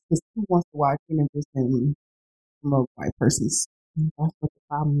viewers because who wants to watch images and promote white persons? That's what the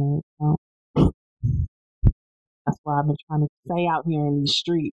problem is. That's why I've been trying to stay out here in these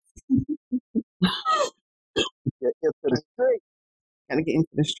streets. Get into the street. Gotta get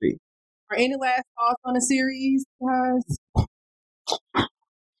into the street. Are any last thoughts on the series, guys?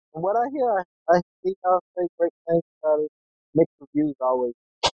 From what I hear, I see y'all say great things about it. Mixed reviews always,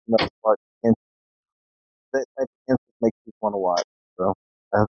 spark interest. That type of interest makes you want to watch. So,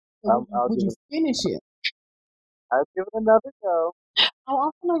 Would you finish it? I'll give it another go.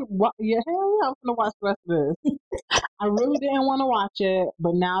 Oh, I'm gonna watch the rest of this. I really didn't want to watch it,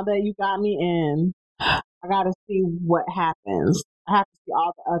 but now that you got me in, I gotta see what happens. I have to see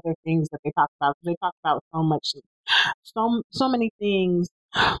all the other things that they talk about. They talk about so many things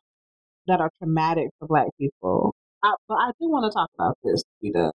that are traumatic for Black people. But I do want to talk about this,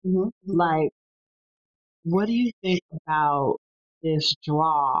 Rita. Mm-hmm. Like, what do you think about this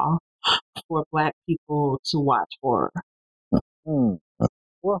draw for Black people to watch horror? Well,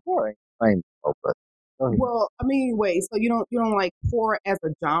 horror ain't plain, but well, I mean, wait. So you don't like horror as a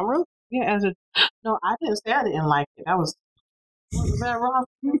genre? Yeah, no, I didn't say I didn't like it. Was that wrong?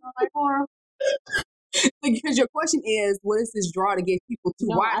 You don't like horror? Because your question is, what is this draw to get people to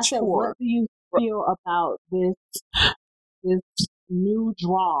watch I said, horror? What do you feel about this new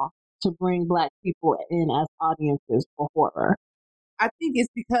draw to bring Black people in as audiences for horror? I think it's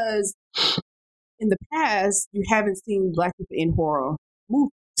because in the past you haven't seen Black people in horror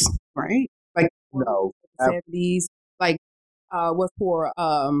movies, right? Like no, 70s, like what's for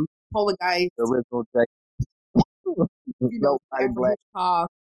Poltergeist, the original Jack. Black.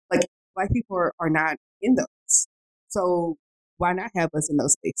 Like Black people are not in those, so why not have us in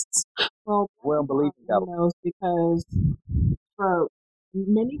those spaces? Well, believe in those because for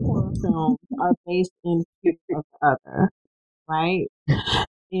many horror films are based in fear of the other, right?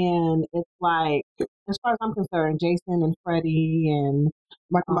 And it's like, as far as I'm concerned, Jason and Freddy and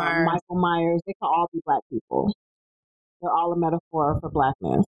Michael Myers, they can all be Black people. They're all a metaphor for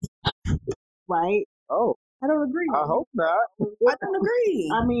Blackness, right? Oh, I don't agree. I hope not. I don't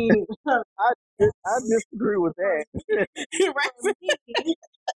agree. I mean, I disagree with that.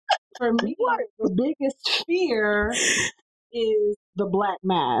 For me, the biggest fear is the Black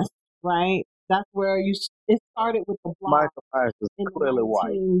mask, right? That's where it started with the block Michael Myers is clearly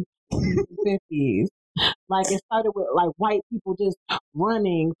white. 1950s. Like it started with like white people just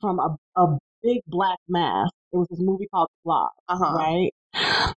running from a big black mask. It was this movie called The Block, right?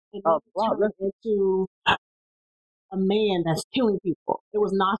 And then it turned into a man that's killing people. It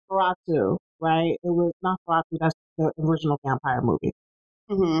was Nosferatu, right? It was Nosferatu. That's the original vampire movie.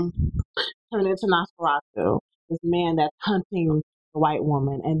 Mm-hmm. Turned into Nosferatu, this man that's hunting the white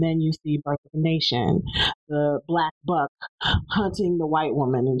woman, and then you see Birth of a Nation, the black buck hunting the white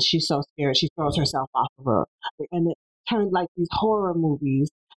woman, and she's so scared she throws herself off of and it turned like these horror movies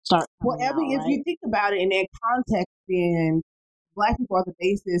start. Well, Abby, if you think about it in that context, then Black people are the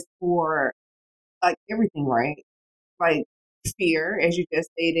basis for like everything, right? Like fear, as you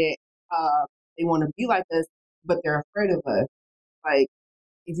just stated, they want to be like us, but they're afraid of us. Like,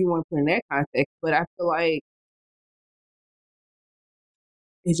 if you want to put in that context, but I feel like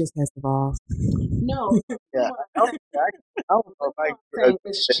it just has evolved. No, yeah,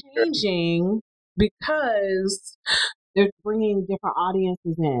 it's changing because they're bringing different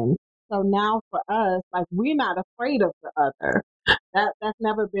audiences in. So now for us, like we're not afraid of the other. That's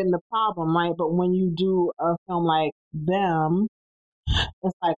never been the problem, right? But when you do a film like Them,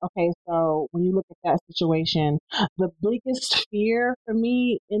 it's like, okay, so when you look at that situation, the biggest fear for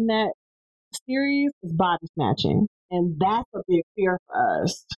me in that series is body snatching. And that's a big fear for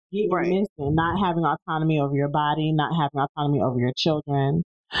us. Missing, not having autonomy over your body, not having autonomy over your children,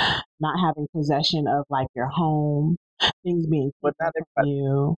 not having possession of like your home, things being taken from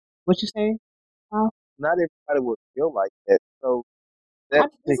you. What you say? Not everybody would feel like that. So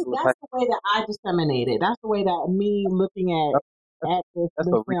that's the way that I disseminate it. That's the way that me looking at this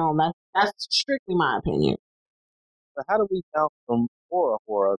film. That's strictly my opinion. So how do we bounce from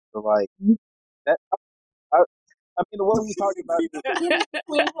horror to like that? I mean, what are we talking about?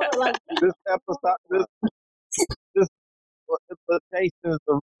 This episode, this implications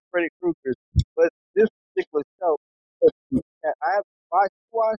of Freddy Krueger, but this particular show, I have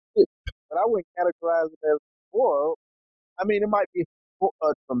watched it, but I wouldn't categorize it as horror. I mean, it might be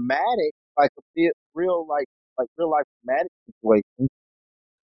a dramatic, like a bit real, like real life dramatic situation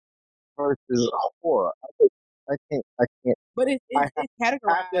versus horror. I can't. But it's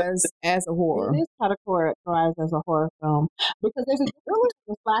categorized as a horror. It is categorized as a horror film because there's a difference between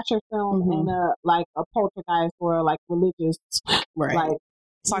a slasher film and a poltergeist or like religious, like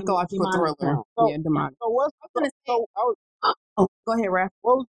psychological thriller. Film. So, demonic. So what's go ahead, Raph.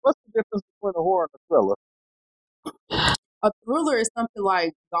 What's the difference between a horror and a thriller? A thriller is something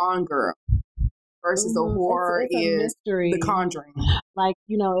like Gone Girl versus a horror it's a mystery. The Conjuring. Like,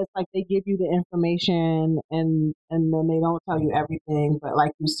 it's like they give you the information and then they don't tell you everything, but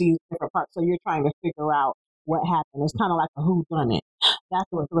like you see different parts, so you're trying to figure out what happened. It's kind of like a whodunit.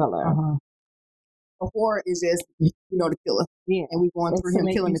 That's a thriller. A horror is just the killer. Yeah, and we're going through him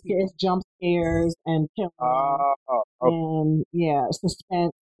killing the people. It's jump scares and killing, and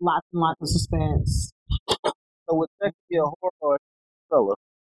suspense, lots and lots of suspense. So would that be a horror or a thriller?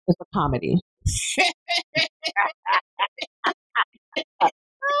 It's a comedy.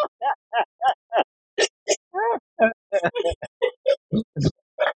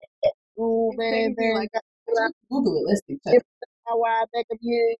 Ooh, man, like, Google it. Let's see. How I back of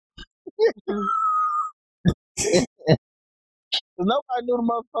you. Nobody knew the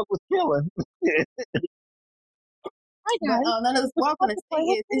motherfucker was killing. None of this. What I'm gonna say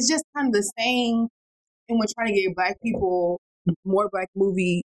is, it's just kind of the same. And we're trying to get Black people more Black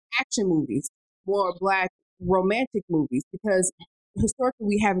action movies, more Black romantic movies, because historically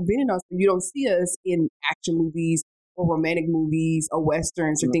we haven't been in those. You don't see us in action movies or romantic movies or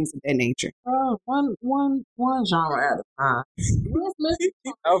westerns or things of that nature. One genre at a time.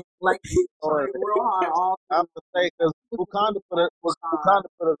 Like real hard. I'm to say because Wakanda put us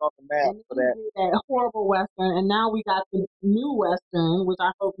on the map for that. That horrible western, and now we got the new western, which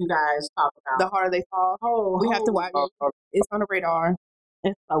I hope you guys talk about. The Harder They Fall. We have to watch it. It's on the radar.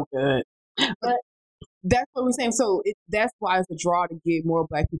 It's so good. But that's what we're saying. So that's why it's a draw to get more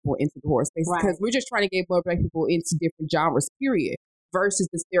Black people into the horror space, because we're just trying to get more Black people into different genres, period, versus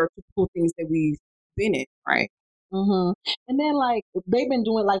the stereotypical things that we've been in, right? And then, like, they've been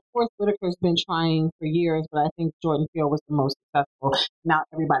doing, like, Forrest Whitaker's been trying for years, but I think Jordan Peele was the most successful. Now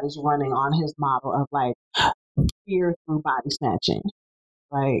everybody's running on his model of, like, fear through body snatching,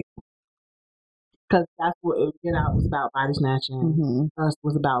 right? Because that's what Get Out was about, body snatching. Us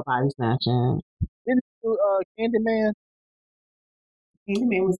was about body snatching. Didn't you Candyman?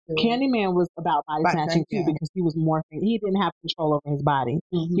 Candyman was about body snatching too, because he was morphing. He didn't have control over his body.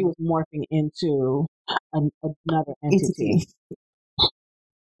 He was morphing into another entity.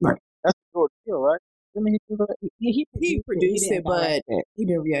 Right. That's Jordan Peele, right? Didn't he do that? He produced it, but he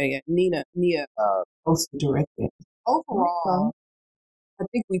didn't. Nia also directed. Overall, I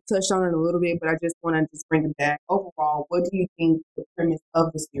think we touched on it a little bit, but I just want to bring it back. Overall, what do you think the premise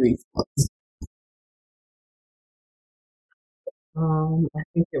of the series was? I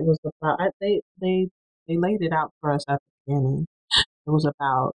think it was about they laid it out for us at the beginning. It was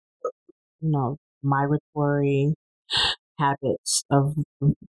about migratory habits of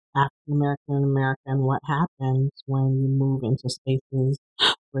African American and American. What happens when you move into spaces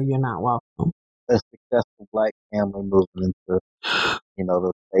where you're not welcome? A successful Black family moving into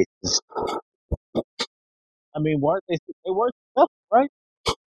those spaces. I mean, weren't they were successful, right?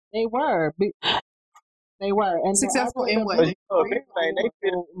 They were. They were, and successful in what? Ain't nothing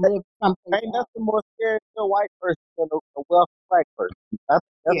more scary to a white person than a wealthy Black person. That's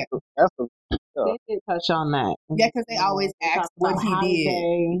a They did touch on that. Yeah, because they always ask what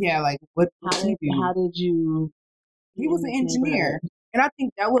he did. Like what he do? How did you? He was an engineer, and I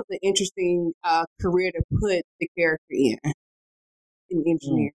think that was an interesting career to put the character in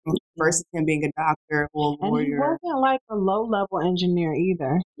engineering versus him being a doctor or a lawyer. And he wasn't like a low-level engineer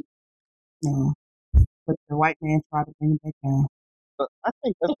either. No. But the white man tried to bring it back down. But I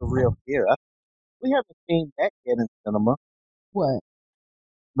think that's the real fear. We haven't seen that yet in cinema. What?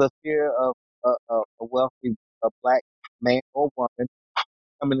 The fear of a wealthy Black man or woman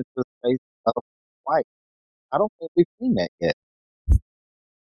coming into the space of white. I don't think we've seen that yet.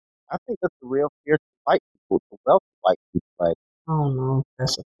 I think that's the real fear to white people, to wealthy white people. Like, I don't know if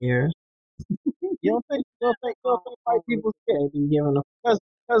that's a fear. You don't think white people scared? Because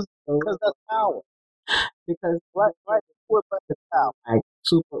that's power. Because right, it's like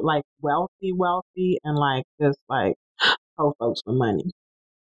super, like wealthy, and like just like poor folks with money.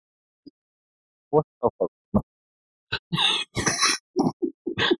 What's poor folks?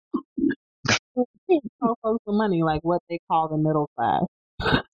 Poor folks with money, like what they call the middle class.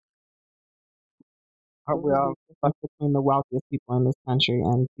 Aren't we all between the wealthiest people in this country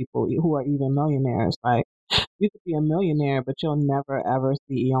and people who are even millionaires. Like, you could be a millionaire, but you'll never ever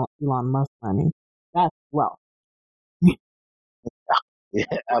see Elon Musk money. That's wealth. Yeah,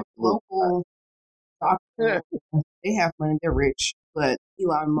 Like absolutely. local doctors, they have money, they're rich, but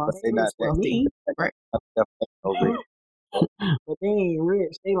Elon Musk They not is that wealthy. Right. definitely But they ain't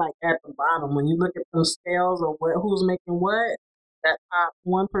rich. They like at the bottom. When you look at those scales of who's making what, that top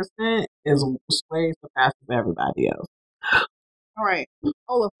 1% is way surpasses everybody else. All right.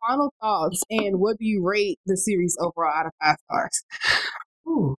 Ola, final thoughts, and what do you rate the series overall out of 5 stars?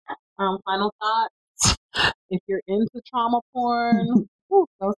 Ooh. Final thoughts. If you're into trauma porn,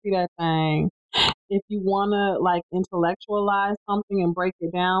 go see that thing. If you wanna like intellectualize something and break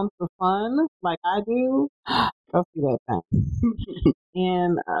it down for fun, like I do, go see that thing.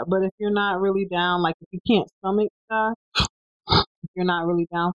 And but if you're not really down, like if you can't stomach stuff, if you're not really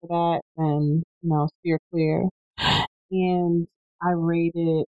down for that, then steer clear. And I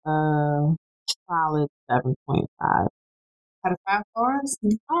rated solid 7.5 out of 5 stars.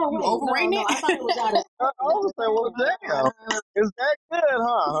 Oh, wait, overrating no, I thought it was out of. I was saying, well, damn, is that good,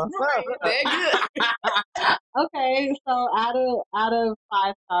 huh? That good. Okay, so out of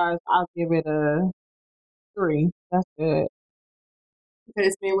 5 stars, I'll give it a 3. That's good. Okay,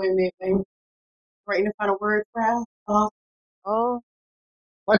 it's midway. Writing the final words, Ralph.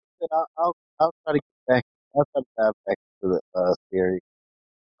 Like I said, I'll try to get back. I'll try to dive back to the series.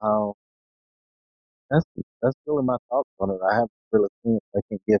 Um, that's really my thoughts on it. I haven't really seen it. So I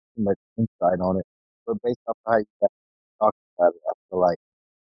can't give too much insight on it. But based off of how you guys talk about it, I feel like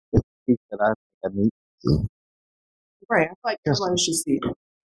it's a piece that I think I need to see. Right. I feel like Just everyone should see it.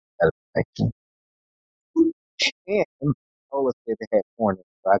 satisfaction. And Ola said they had porn, in it,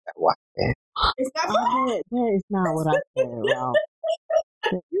 so I got to watch that. It's not That is not what I said, Ralph.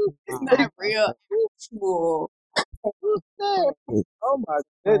 It's not real. Actual. You said, oh my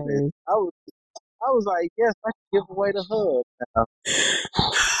goodness. I was like, yes, I can give away the hub now.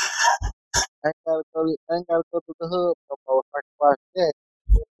 I ain't gotta go to the hub no more if I can watch that.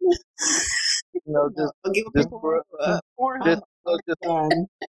 Give Just people scrub, just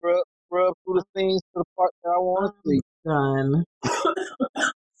scrub through the scenes to the part that I want to see. Done.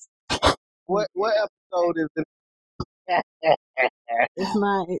 What episode is it? It's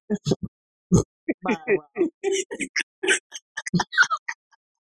not. Bye, Ralph.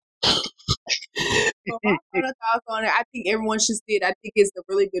 So my final thoughts on it, I think everyone should see it. I think it's a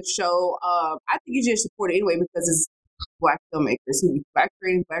really good show. I think you should support it anyway because it's Black filmmakers, Black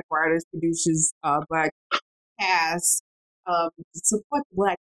creators, Black writers, producers, Black cast. Support the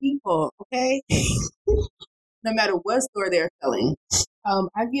Black people, okay? No matter what story they're telling.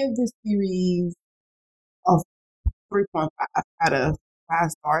 I give this series a 3.5 out of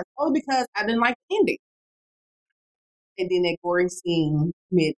 5 stars, only because I didn't like the ending, and then that gory scene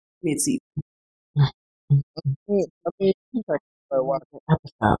mid season. I mean, watch it.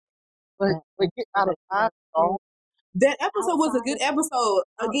 But get out of 5 stars. That episode was a good episode.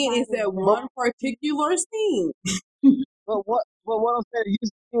 Again, it's that one particular scene. But what I'm saying,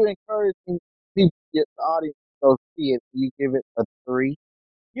 you encouraging people to get the audience to go see it. You give it a 3.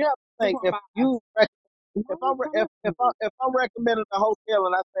 You have to think if I'm recommending a hotel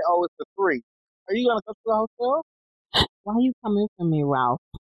and I say, oh, it's a 3, are you gonna go to the hotel? Why are you coming for me, Ralph?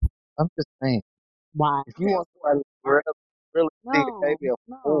 I'm just saying. Why? If you want somebody to really think it, maybe a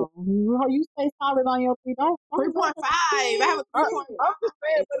 4. You stay solid on your 3. 3.5. I have a 3.5. I'm just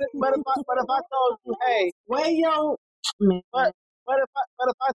saying, but if I told you, hey, where yo, man. But if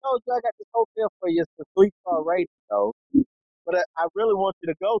I told you I got this hotel for you, it's a 3-star rating though. But I really want you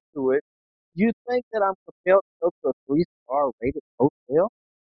to go to it. You think that I'm compelled to go to a 3-star rated hotel?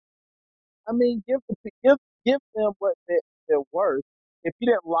 I mean, give them what they're worth. If you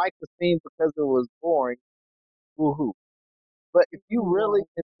didn't like the scene because it was boring, woohoo. But if you really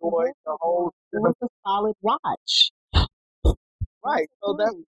enjoyed the whole, it was a solid watch. Right? So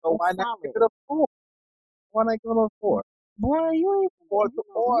why not give it a 4? Why not give it a 4? Boy, you ain't or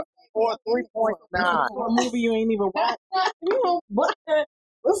 3.9. For a movie you ain't even watched. What?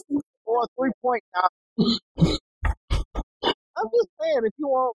 Or 3.9. I'm just saying, if you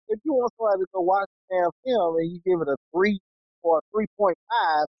want somebody to go watch the damn film and you give it a 3 or a 3.5,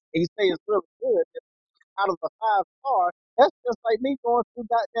 and you say it's really good, out of a 5-star, that's just like me going to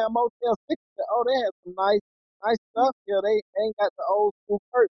goddamn Motel 6. Oh, they have some nice stuff here. They ain't got the old school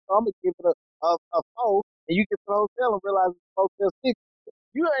curtains, so I'm gonna give it a 4. And you get to the hotel and realize it's Motel 6.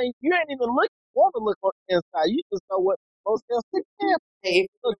 You ain't even want to look on the inside. You just know what Motel 6 is. Hey,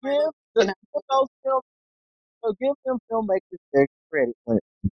 so give them filmmakers their credit when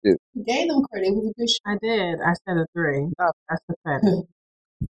it's due. You gave them credit. It was a good show. I did. I said a 3. That's the credit.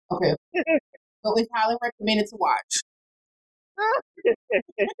 Okay. But it's highly recommended to watch. Just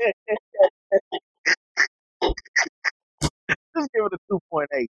give it a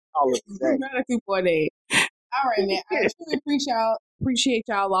 2.8. All of that. Not a 2.8. All right, man. I truly appreciate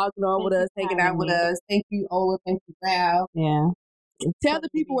y'all logging on with us, hanging out with us. Thank you, Ola. Thank you, Val. Yeah. Tell the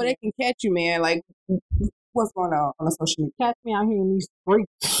people where they can catch you, man. Like, what's going on the social media? Catch me out here in these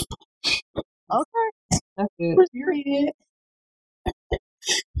streets. Okay. That's it. Period.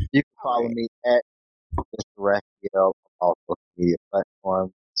 You can follow me at Mr. Raphael on all social media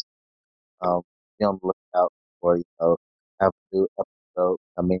platforms. Be on the lookout for, have a new episode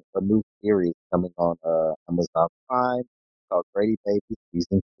a new series coming on Amazon Prime called Brady Baby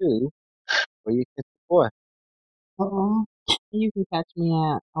Season 2, where you can support. You can catch me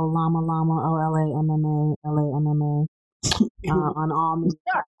at Olama Lama, OLAMMA, on all media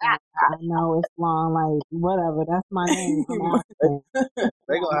platforms. I know it's long, like, whatever. That's my name. I'm African.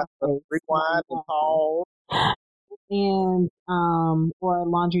 They're going to have to rewind and pause. And, or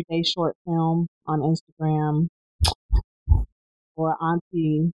Laundry Day Short Film on Instagram, or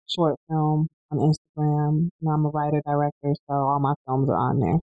Auntie Short Film on Instagram. I'm a writer, director, so all my films are on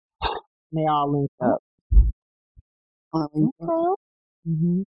there. And they all linked up.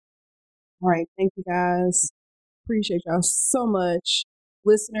 Mm-hmm. All right. Thank you, guys. Appreciate y'all so much.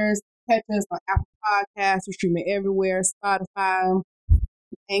 Listeners, catch us on Apple Podcasts. We're streaming everywhere. Spotify,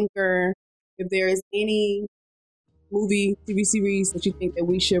 Anchor. If there is any movie, TV series that you think that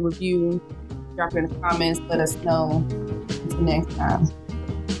we should review, drop it in the comments. Let us know. Until next time.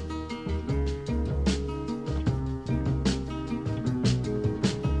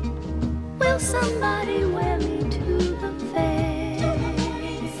 Will somebody wear me to the fair?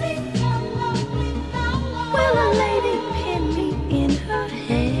 Will a lady pin me in her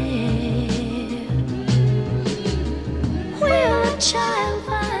hair? Will a child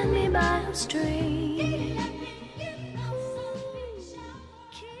find me by a string?